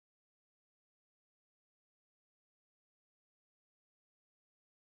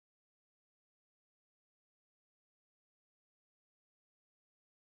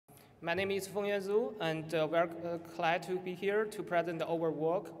My name is Fengyuan, and we're glad to be here to present our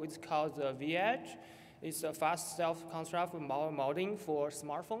work, which is called the V-Edge. It's a fast self-constructive modeling for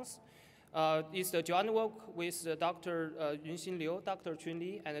smartphones. It's a joint work with Dr. Yunxin Liu, Dr. Chun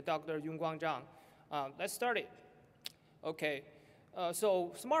Li, and Dr. Yongguang Zhang. Let's start it. Okay.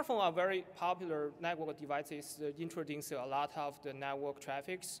 So smartphones are very popular network devices, introducing a lot of the network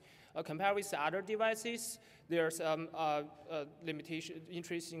traffics. Compared with other devices, there's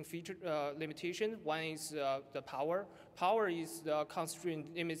interesting feature limitation. One is the power. Power is the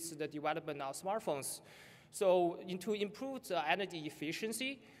constraint limits the development of smartphones. So to improve the energy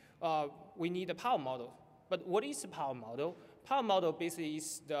efficiency, we need a power model. But what is a power model? Power model basically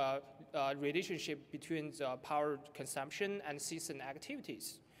is the relationship between the power consumption and system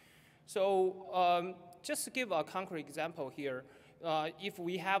activities. So just to give a concrete example here, if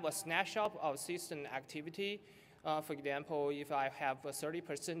we have a snapshot of system activity, for example, if I have a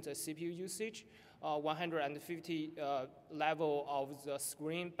 30% CPU usage, 150 level of the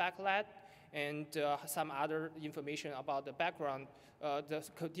screen backlight, and some other information about the background, the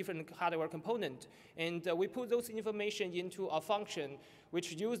different hardware component. And we put those information into a function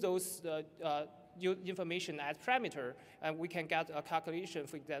which use those information as parameter, and we can get a calculation.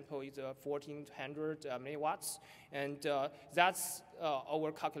 For example, is 1400 milliwatts, and that's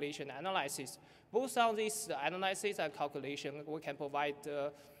our calculation analysis. Both on this analysis and calculation, we can provide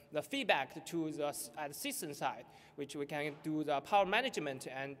the feedback to the system side, which we can do the power management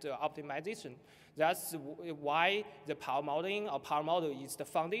and optimization. That's why the power modeling or power model is the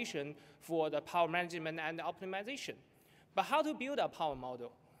foundation for the power management and optimization. But how to build a power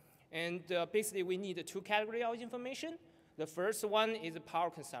model? And basically, we need two categories of information. The first one is power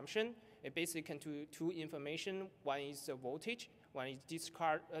consumption. It basically can do two information. One is the voltage, one is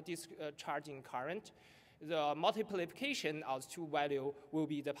discharging current. The multiplication of two values will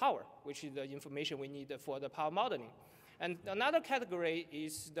be the power, which is the information we need for the power modeling. And another category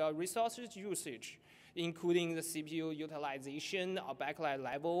is the resources usage, including the CPU utilization, or backlight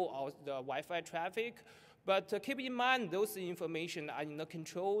level, or the Wi-Fi traffic. But keep in mind, those information are in a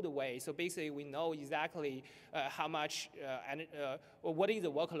controlled way. So basically, we know exactly how much or what is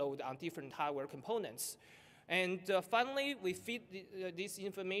the workload on different hardware components. And finally, we feed this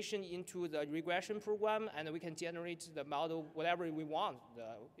information into the regression program, and we can generate the model whatever we want,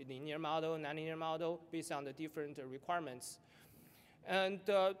 the linear model, nonlinear model, based on the different requirements. And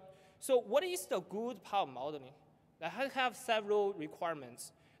so what is the good power modeling? I have several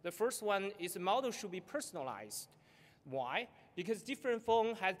requirements. The first one is the model should be personalized. Why? Because different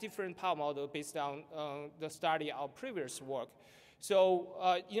phone has different power model based on the study of previous work.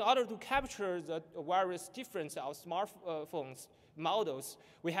 So in order to capture the various difference of smartphones models,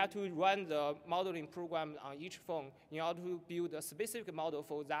 we have to run the modeling program on each phone in order to build a specific model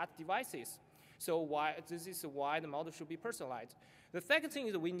for that devices. So this is why the model should be personalized. The second thing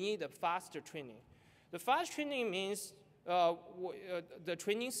is we need a faster training. The fast training means the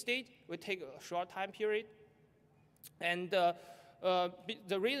training state will take a short time period. And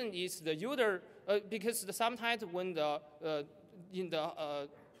the reason is the user, because sometimes when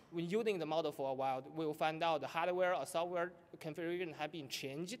when using the model for a while, we will find out the hardware or software configuration have been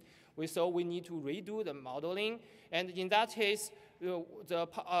changed. So we need to redo the modeling. And in that case, the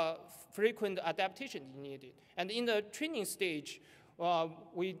frequent adaptation is needed. And in the training stage,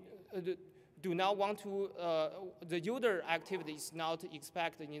 we do not want to, the user activity is not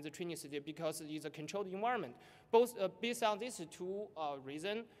expected in the training stage because it's a controlled environment. Both based on these two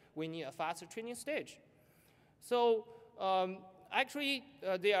reasons, we need a faster training stage. So actually,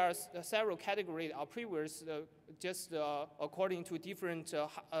 there are several categories of previous, just according to different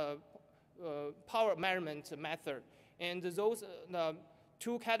power measurement method. And those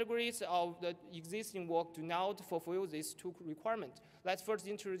two categories of the existing work do not fulfill these two requirements. Let's first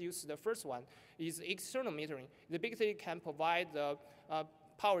introduce the first one, is external metering. The basically can provide the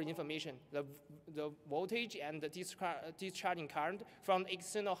power information, the voltage and the discharging current from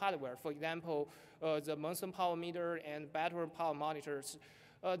external hardware. For example, the Monson power meter and battery power monitors.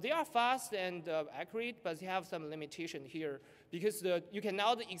 They are fast and accurate, but they have some limitation here because you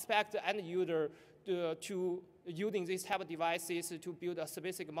cannot expect the end user to using these type of devices to build a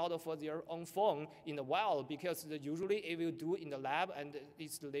specific model for their own phone in the wild, because usually it will do in the lab and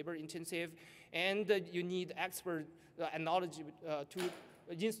it's labor intensive, and you need expert knowledge to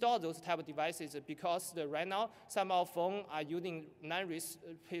install those type of devices, because right now some of phones are using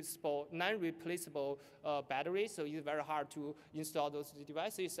non-replaceable batteries, so it's very hard to install those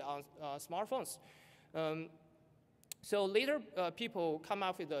devices on smartphones. So later, people come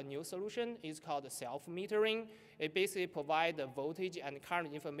up with a new solution. It's called self-metering. It basically provides the voltage and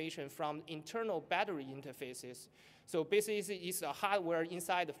current information from internal battery interfaces. So basically, it's a hardware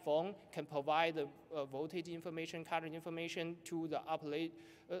inside the phone can provide the voltage information, current information to the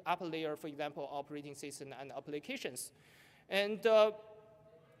upper layer, for example, operating system and applications. And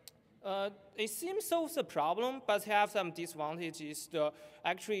it seems solves the problem, but have some disadvantages.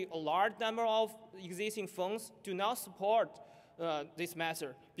 Actually, a large number of existing phones do not support this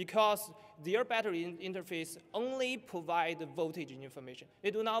method because their battery interface only provide voltage information.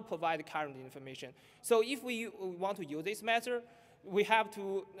 They do not provide current information. So if we want to use this method, we have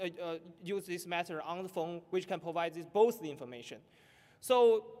to use this method on the phone, which can provide both the information.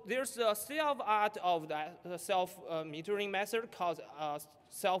 So there's a state-of-art of the self-metering method called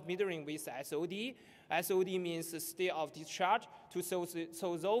self-metering with SOD. SOD means state of discharge. To solve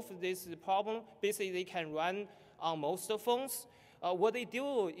this problem, basically they can run on most phones. What they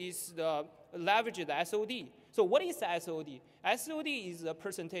do is leverage the SOD. So what is the SOD? SOD is the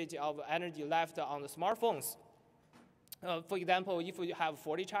percentage of energy left on the smartphones. For example, if you have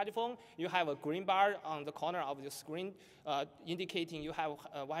 40 charge phone, you have a green bar on the corner of the screen indicating you have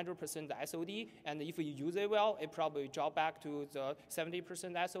 100% SOD, and if you use it well, it probably drop back to the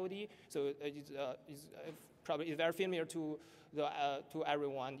 70% SOD. So it's probably very familiar to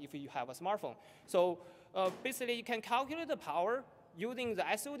everyone if you have a smartphone. So basically, you can calculate the power using the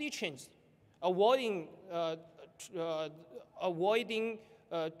SOD change, avoiding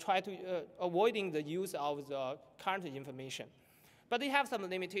the use of the current information. But they have some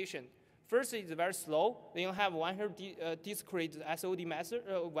limitation. First, it's very slow. They don't have 100 discrete SOD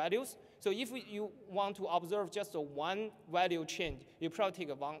values. So if you want to observe just one value change, it probably take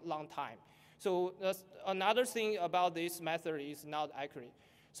a long time. So another thing about this method is not accurate.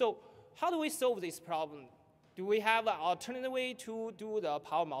 So how do we solve this problem? Do we have an alternative way to do the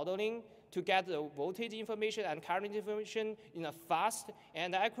power modeling to get the voltage information and current information in a fast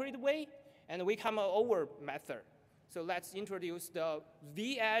and accurate way? And we come over method. So let's introduce the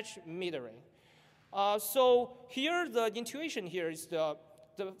V-edge metering. So here, the intuition here is the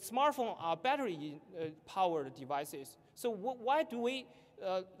smartphone are battery-powered devices. So why do we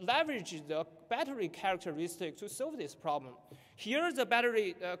leverage the battery characteristic to solve this problem? Here, the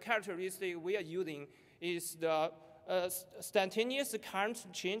battery characteristic we are using is the instantaneous current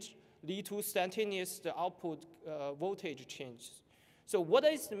change lead to instantaneous output voltage changes. So what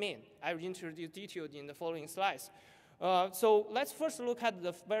does it mean? I will introduce detailed in the following slides. So let's first look at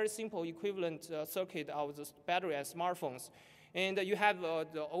the very simple equivalent circuit of the battery and smartphones. And you have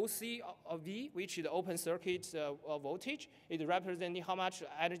the OC which is the open circuit voltage. It represents how much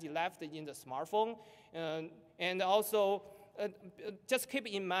energy left in the smartphone. And also, just keep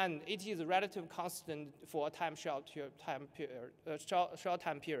in mind, it is a relative constant for a short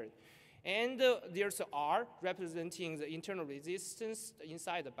time period. And there's R representing the internal resistance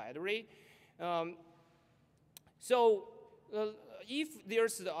inside the battery. So if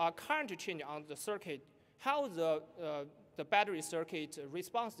there's a current change on the circuit, how the battery circuit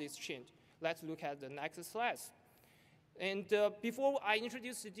responds to this change? Let's look at the next slides. And before I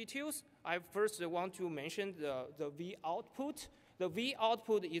introduce the details, I first want to mention the V output. The V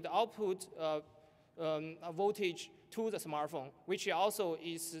output is the output voltage to the smartphone, which also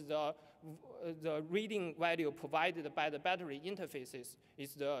is the reading value provided by the battery interfaces.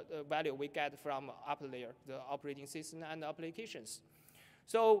 Is the value we get from upper layer, the operating system and applications.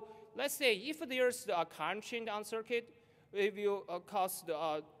 So let's say if there's a current change on circuit, it will cause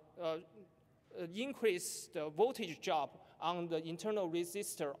the increase the voltage drop on the internal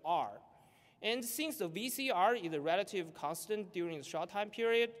resistor R. And since the VCR is a relative constant during the short time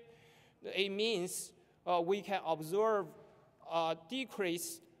period, it means we can observe a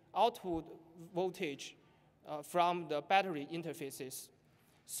decreased output voltage from the battery interfaces.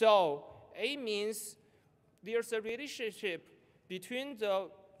 So it means there's a relationship between the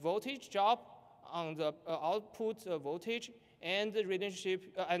voltage drop on the output voltage and the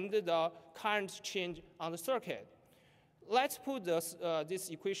relationship and the current change on the circuit. Let's put this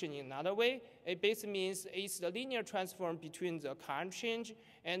equation in another way. It basically means it's the linear transform between the current change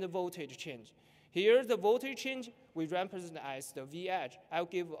and the voltage change. Here, the voltage change we represent as the V-edge. I'll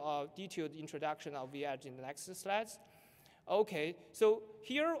give a detailed introduction of V-edge in the next slides. Okay, so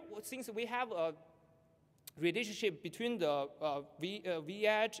here, since we have a relationship between the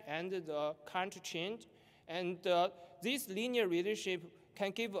V-edge and the current change, and this linear relationship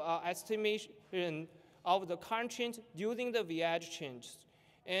can give an estimation of the current change using the V-edge changes.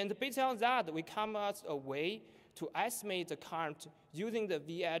 And based on that, we come up with a way to estimate the current using the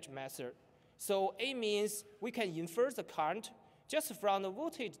V-edge method. So A means we can infer the current just from the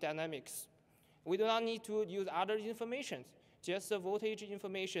voltage dynamics. We do not need to use other information. Just the voltage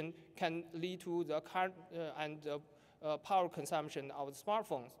information can lead to the current and power consumption of the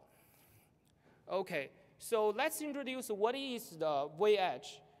smartphones. Okay, so let's introduce what is the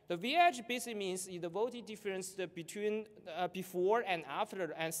V-edge. The V-edge basically means the voltage difference between before and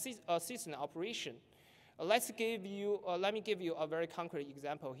after a system operation. Let me give you a very concrete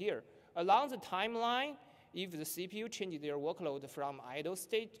example here. Along the timeline, if the CPU changes their workload from idle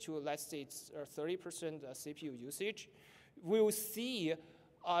state to, let's say, it's 30% CPU usage, we'll see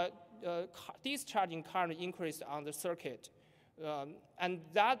discharging current increase on the circuit. And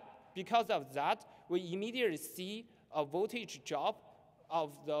because of that, we immediately see a voltage drop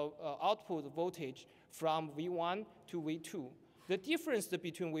of the output voltage from V1 to V2. The difference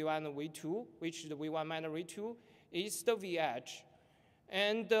between V1 and V2, which is the V1 minus V2, is the V-edge.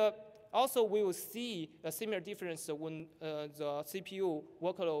 And also, we will see a similar difference when the CPU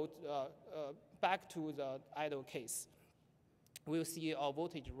workload back to the idle case. We'll see a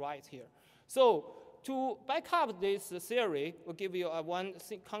voltage rise here. So to back up this theory, we'll give you one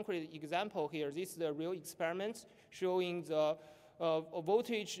concrete example here. This is the real experiment showing the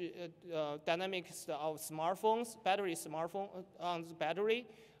voltage dynamics of smartphones, on the battery.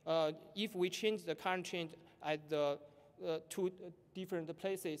 If we change the current change at the two different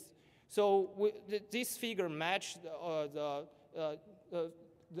places. So this figure matched the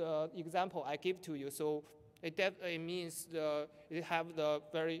example I gave to you. So it means it have the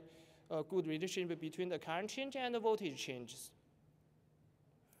very good relationship between the current change and the voltage changes.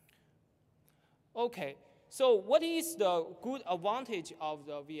 Okay, so what is the good advantage of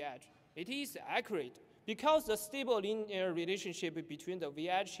the V-edge? It is accurate. Because the stable linear relationship between the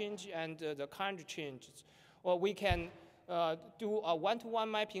V-edge change and the current changes, or we can do a one-to-one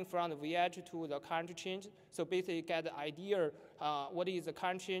mapping from the V-edge to the current change. So basically get the idea what is the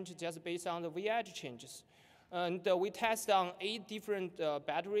current change just based on the V-edge changes. And we test on 8 different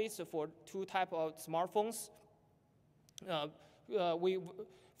batteries for 2 types of smartphones.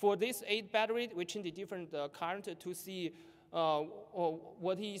 For these 8 batteries, we change the different current to see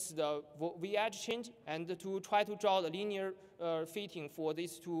what is the V-edge change and to try to draw the linear fitting for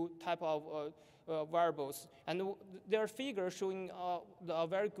these 2 types of variables. And there are figures showing a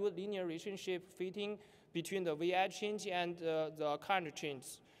very good linear relationship fitting between the V-edge change and the current change.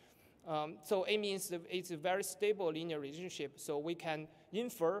 So it means it's a very stable linear relationship, so we can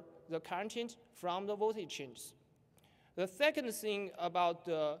infer the current change from the voltage changes. The second thing about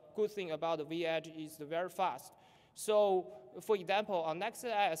the good thing about the V-edge is very fast. So, for example, on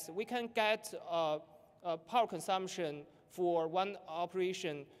NextJS, we can get a power consumption for one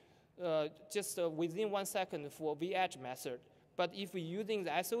operation just within 1 second for V-edge method. But if we're using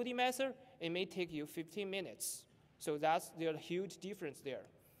the SOD method, it may take you 15 minutes. So there's a huge difference there.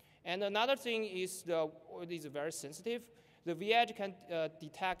 And another thing is it is very sensitive. The V-edge can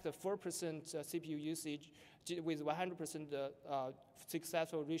detect the 4% CPU usage with 100%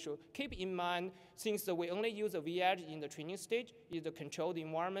 successful ratio. Keep in mind, since we only use the V-edge in the training stage, in the controlled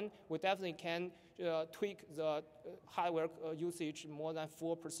environment, we definitely can tweak the hardware usage more than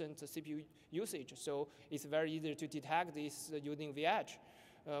 4% CPU usage. So it's very easy to detect this using V-edge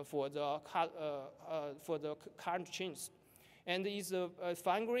for the current change. And it's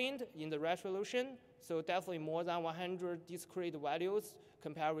fine-grained in the resolution, so definitely more than 100 discrete values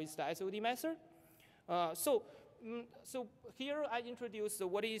compared with the SOD method. So here I introduce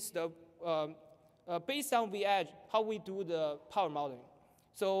what is the, based on V-edge, how we do the power modeling.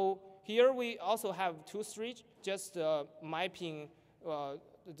 So here we also have 2 stages, just mapping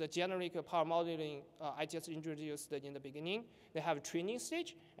the generic power modeling I just introduced in the beginning. They have a training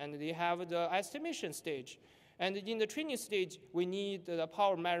stage, and they have the estimation stage. And in the training stage, we need the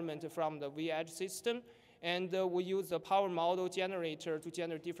power measurement from the V-edge system, and we use the power model generator to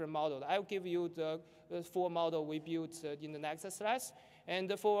generate different models. I'll give you the 4 models we built in the next slides.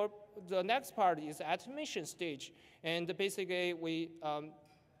 And for the next part is the estimation stage. And basically, we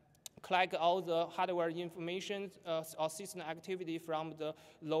collect all the hardware information or system activity from the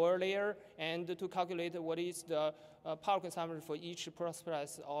lower layer and to calculate what is the power consumption for each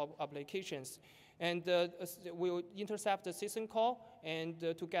process of applications. And we'll intercept the system call and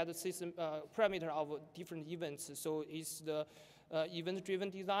to get the system parameter of different events. So it's the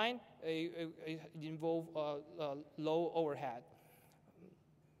event-driven design. It involves low overhead.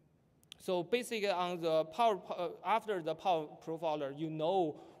 So basically, on the power after the power profiler, you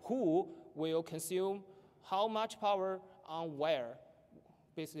know who will consume how much power on where.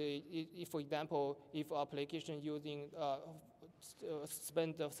 Basically, if, for example, if application using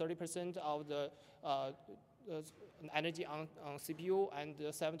spend 30% of the energy on CPU and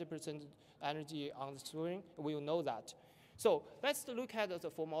 70% energy on the screen. We will know that. So let's look at the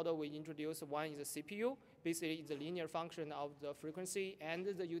four models we introduced. One is the CPU. Basically, it's a linear function of the frequency and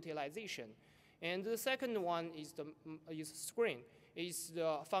the utilization. And the second one is the screen. It's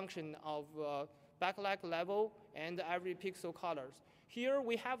the function of backlight level and every pixel colors. Here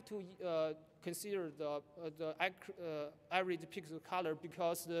we have to consider the average pixel color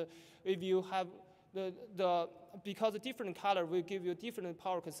because if you have because the different color will give you different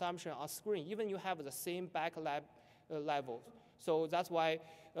power consumption on screen, even you have the same backlight level. So that's why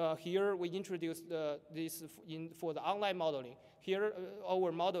here we introduced this for the online modeling. Here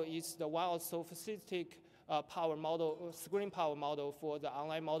our model is the one of sophisticated power model, screen power model for the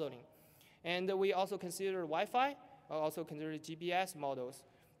online modeling. And we also consider Wi-Fi, also consider GPS models.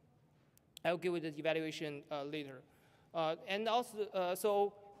 I'll give you the evaluation later. And also,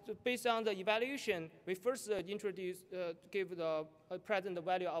 so based on the evaluation, we first give the present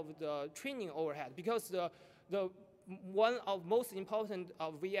value of the training overhead because the one of most important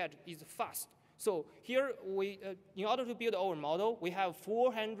of VH is fast. So here we, in order to build our model, we have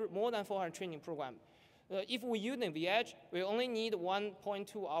more than 400 training programs. If we use VH, we only need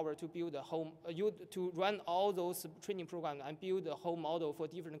 1.2 hours to build the whole, to run all those training programs and build the whole model for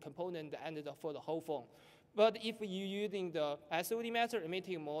different components and for the whole phone. But if you're using the SOD method, it may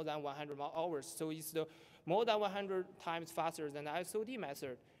take more than 100 hours. So it's more than 100 times faster than the SOD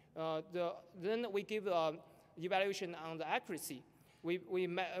method. Then we give evaluation on the accuracy.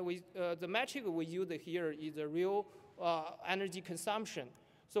 The metric we use here is the real energy consumption.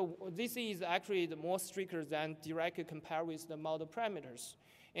 So this is actually more stricter than direct compare with the model parameters.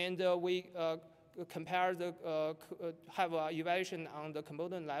 And we compare have an evaluation on the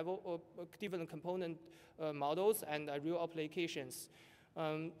component level of different component models and real applications.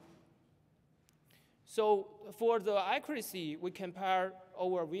 So for the accuracy, we compare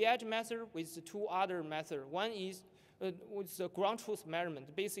our VH method with two other methods. One is with the ground truth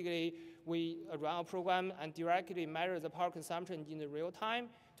measurement. Basically, we run a program and directly measure the power consumption in the real time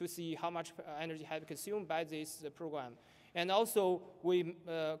to see how much energy has consumed by this program. And also, we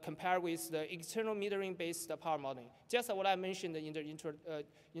compare with the external metering-based power modeling. Just what I mentioned in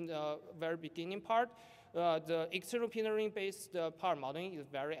the very beginning part, the external metering-based power modeling is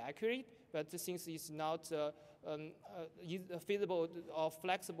very accurate, but since it's not feasible or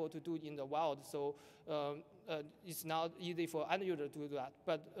flexible to do in the wild, so it's not easy for end user to do that.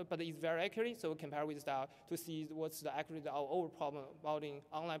 But it's very accurate, so compare with that to see what's the accuracy of our problem modeling,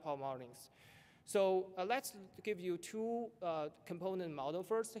 online power modelings. So let's give you two component model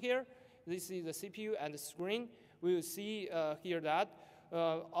first here. This is the CPU and the screen. We will see here that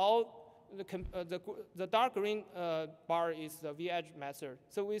all the dark green bar is the VH method.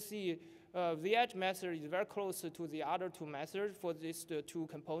 So we see VH method is very close to the other two methods for these two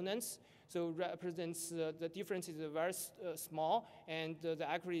components. So represents the difference is very small, and the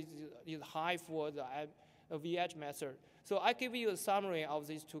accuracy is high for the VH method. So I give you a summary of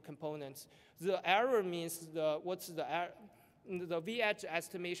these two components. The error means what's the VH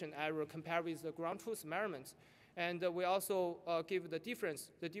estimation error compared with the ground truth measurements. And we also give the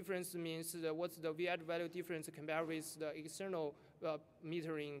difference. The difference means what's the VH value difference compared with the external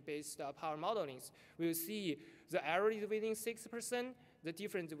metering-based power modelings. We will see the error is within 6%, the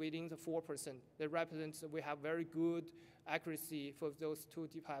difference within the 4%. That represents we have very good accuracy for those two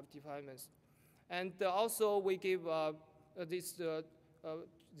deployments. And also we give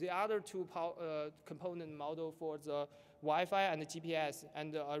the other two component model for the Wi-Fi and the GPS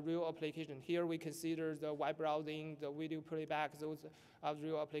and a real application. Here we consider the web browsing, the video playback, those are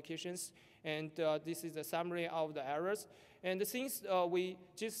real applications. And this is a summary of the errors. And since we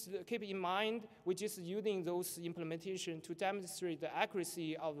just keep in mind, we're just using those implementation to demonstrate the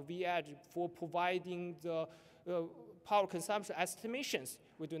accuracy of VH for providing the power consumption estimations.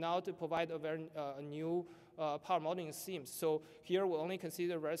 We do not provide a very new power modeling schemes. So here we only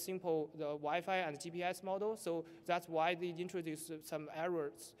consider very simple the Wi-Fi and GPS model. So that's why they introduced some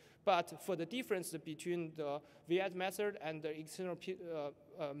errors. But for the difference between the VH method and the external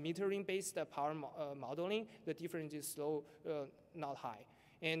metering-based power modeling, the difference is low, not high.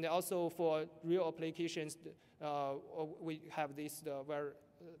 And also for real applications, we have these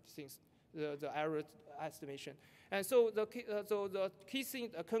things, the error estimation. And so the key thing,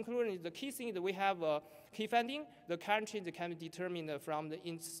 conclusion is the key thing that we have a key finding. The current change can be determined from the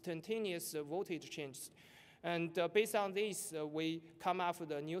instantaneous voltage changes. And based on this, we come up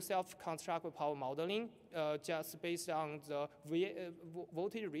with a new self-constructive power modeling, just based on the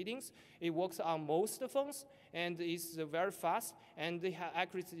voltage readings. It works on most phones, and it's very fast, and the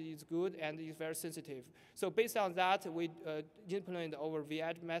accuracy is good, and it's very sensitive. So based on that, we implement our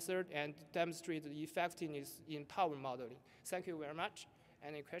VH method and demonstrate the effectiveness in power modeling. Thank you very much.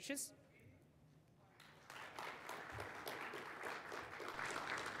 Any questions?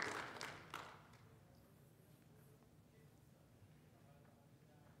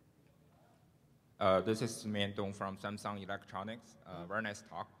 This is Mian-Dong from Samsung Electronics. Very nice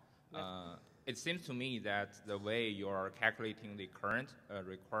talk. It seems to me that the way you're calculating the current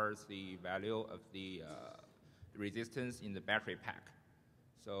requires the value of the resistance in the battery pack.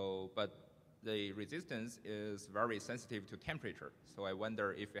 So, but the resistance is very sensitive to temperature. So I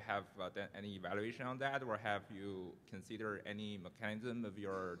wonder if you have done any evaluation on that, or have you considered any mechanism of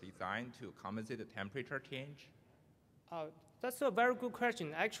your design to compensate the temperature change? That's a very good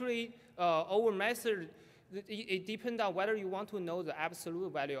question. Actually, our method, it depends on whether you want to know the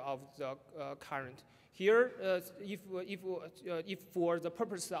absolute value of the current. Here, if for the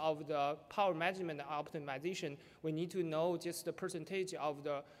purpose of the power management optimization, we need to know just the percentage of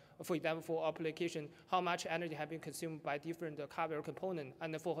the, for example, for application, how much energy has been consumed by different hardware components,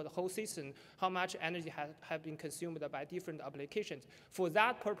 and for the whole system, how much energy has been consumed by different applications. For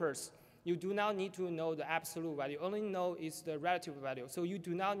that purpose, you do not need to know the absolute value. Only know is the relative value. So you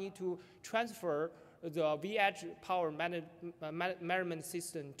do not need to transfer the VH power measurement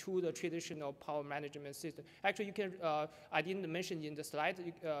system to the traditional power management system. Actually, you can, I didn't mention in the slide,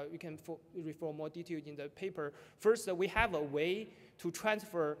 you can refer more detail in the paper. First, we have a way to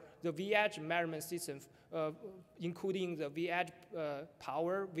transfer the VH measurement system, including the VH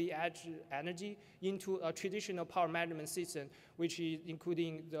power, VH energy, into a traditional power management system, which is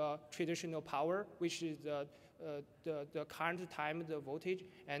including the traditional power, which is the current time, the voltage,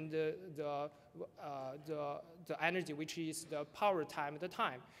 and the energy, which is the power time, the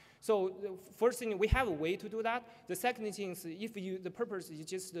time. So the first thing, we have a way to do that. The second thing is, if the purpose is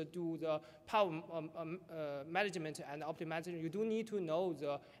just to do the power management and optimization, you do need to know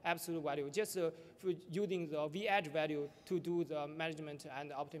the absolute value, just for using the VH value to do the management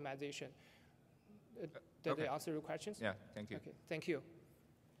and optimization. Did I answer your questions? Yeah, thank you. Okay, thank you.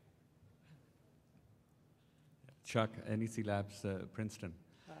 Chuck, NEC Labs, Princeton.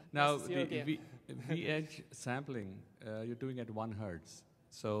 Now, the VH sampling, you're doing at 1 hertz.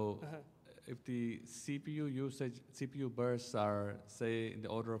 So if the CPU usage, CPU bursts are, say, in the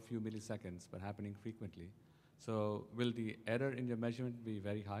order of a few milliseconds, but happening frequently, so will the error in your measurement be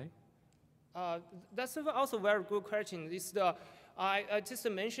very high? That's also a very good question. It's the, I just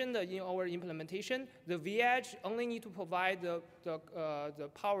mentioned in our implementation, the VH only need to provide the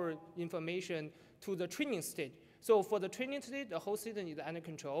power information to the training state. So for the training state, the whole system is under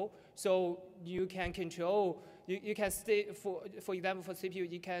control. So you can control, you can stay, for example, for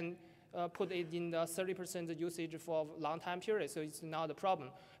CPU, you can put it in the 30% usage for a long time period, so it's not a problem.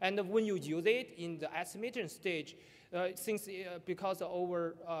 And when you use it in the estimation stage, since because of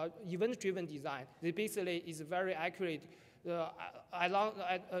our event-driven design, it basically is very accurate.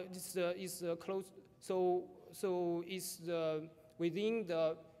 It's close, so it's within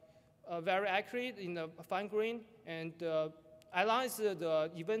the very accurate in the fine grain, and as long as the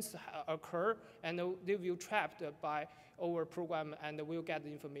events occur, and they will be trapped by our program, and we'll get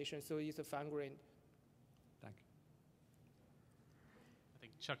the information, so it's a fine grain. Thank you. I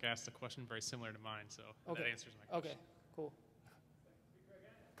think Chuck asked a question very similar to mine, so that answers my question. Okay, cool.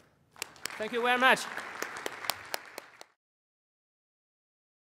 Thank you very much.